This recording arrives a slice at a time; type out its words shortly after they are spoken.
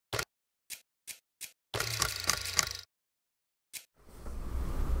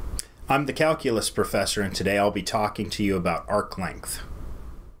I'm the calculus professor, and today I'll be talking to you about arc length.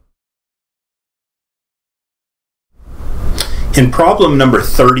 In problem number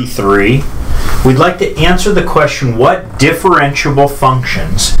 33, we'd like to answer the question, what differentiable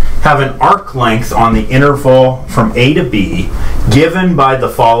functions have an arc length on the interval from a to b given by the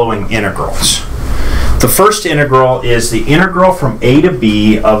following integrals? The first integral is the integral from a to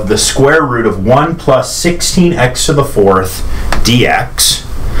b of the square root of 1 plus 16x to the fourth dx.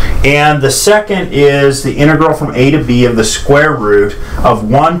 And the second is the integral from a to b of the square root of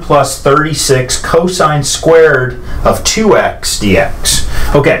 1 plus 36 cosine squared of 2x dx.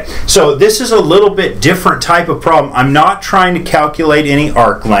 Okay, so this is a little bit different type of problem. I'm not trying to calculate any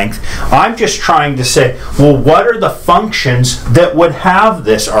arc length. I'm just trying to say, well, what are the functions that would have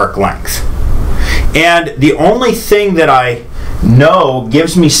this arc length? And the only thing that I know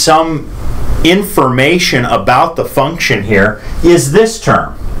gives me some information about the function here is this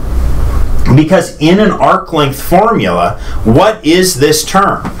term. Because in an arc length formula, what is this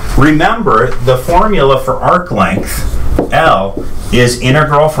term? Remember, the formula for arc length, L, is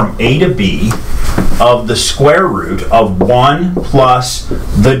integral from a to b of the square root of 1 plus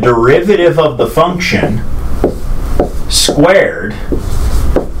the derivative of the function squared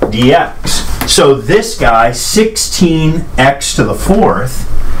dx. So this guy, 16x to the fourth,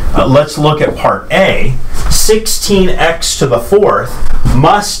 let's look at part A. 16x to the fourth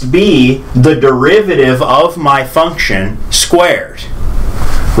must be the derivative of my function squared,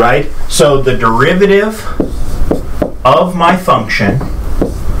 right? So the derivative of my function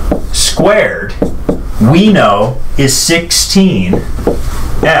squared, we know, is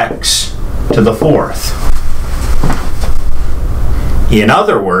 16x to the fourth. In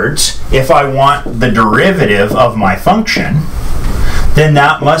other words, if I want the derivative of my function, then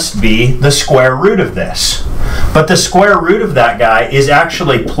that must be the square root of this. But the square root of that guy is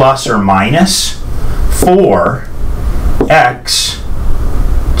actually plus or minus 4x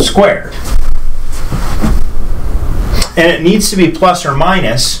squared. And it needs to be plus or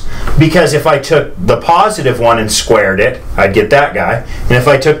minus because if I took the positive one and squared it, I'd get that guy. And if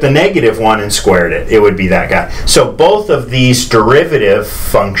I took the negative one and squared it, it would be that guy. So both of these derivative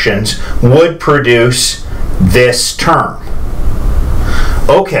functions would produce this term.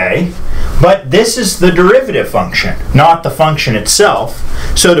 Okay, but this is the derivative function, not the function itself.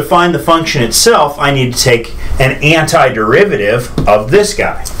 So to find the function itself, I need to take an antiderivative of this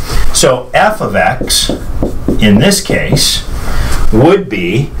guy. So f of x, in this case, would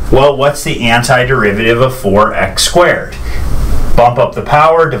be, well, what's the antiderivative of 4x squared? Bump up the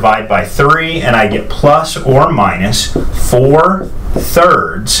power, divide by 3, and I get plus or minus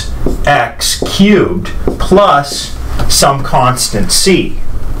 4/3 x cubed plus some constant c.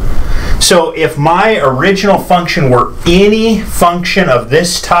 So if my original function were any function of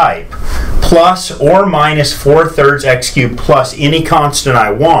this type, plus or minus 4/3 x cubed plus any constant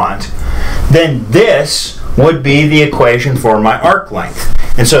I want, then this would be the equation for my arc length.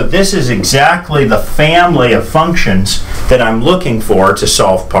 And so this is exactly the family of functions that I'm looking for to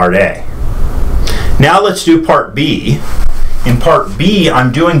solve part A. Now let's do part B. In part B,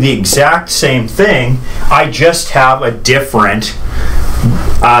 I'm doing the exact same thing. I just have a different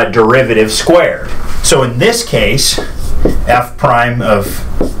derivative squared. So in this case, f prime of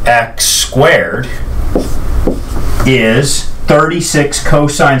x squared is 36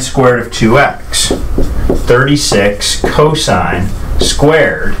 cosine squared of 2x. 36 cosine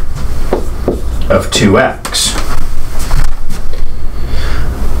squared of 2x.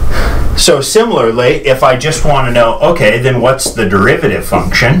 So similarly, if I just want to know, okay, then what's the derivative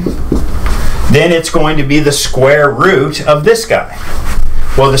function? Then it's going to be the square root of this guy.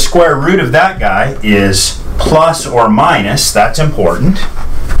 Well, the square root of that guy is plus or minus, that's important,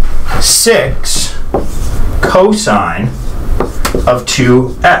 6 cosine of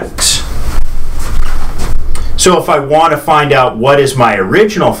 2x. So if I want to find out what is my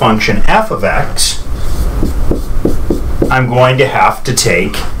original function f of x, I'm going to have to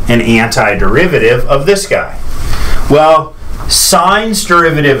take an antiderivative of this guy. Well, sine's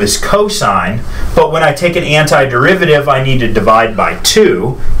derivative is cosine, but when I take an antiderivative, I need to divide by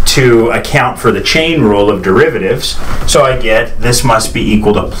 2 to account for the chain rule of derivatives. So I get this must be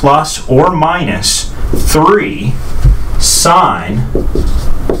equal to plus or minus 3 sine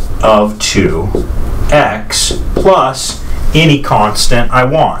of 2x plus any constant I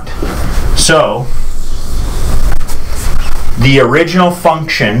want. So the original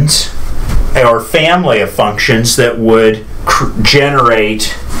functions, or family of functions that would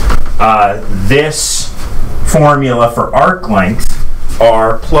generate this formula for arc length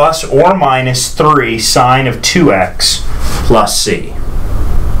are plus or minus 3 sine of 2x plus c.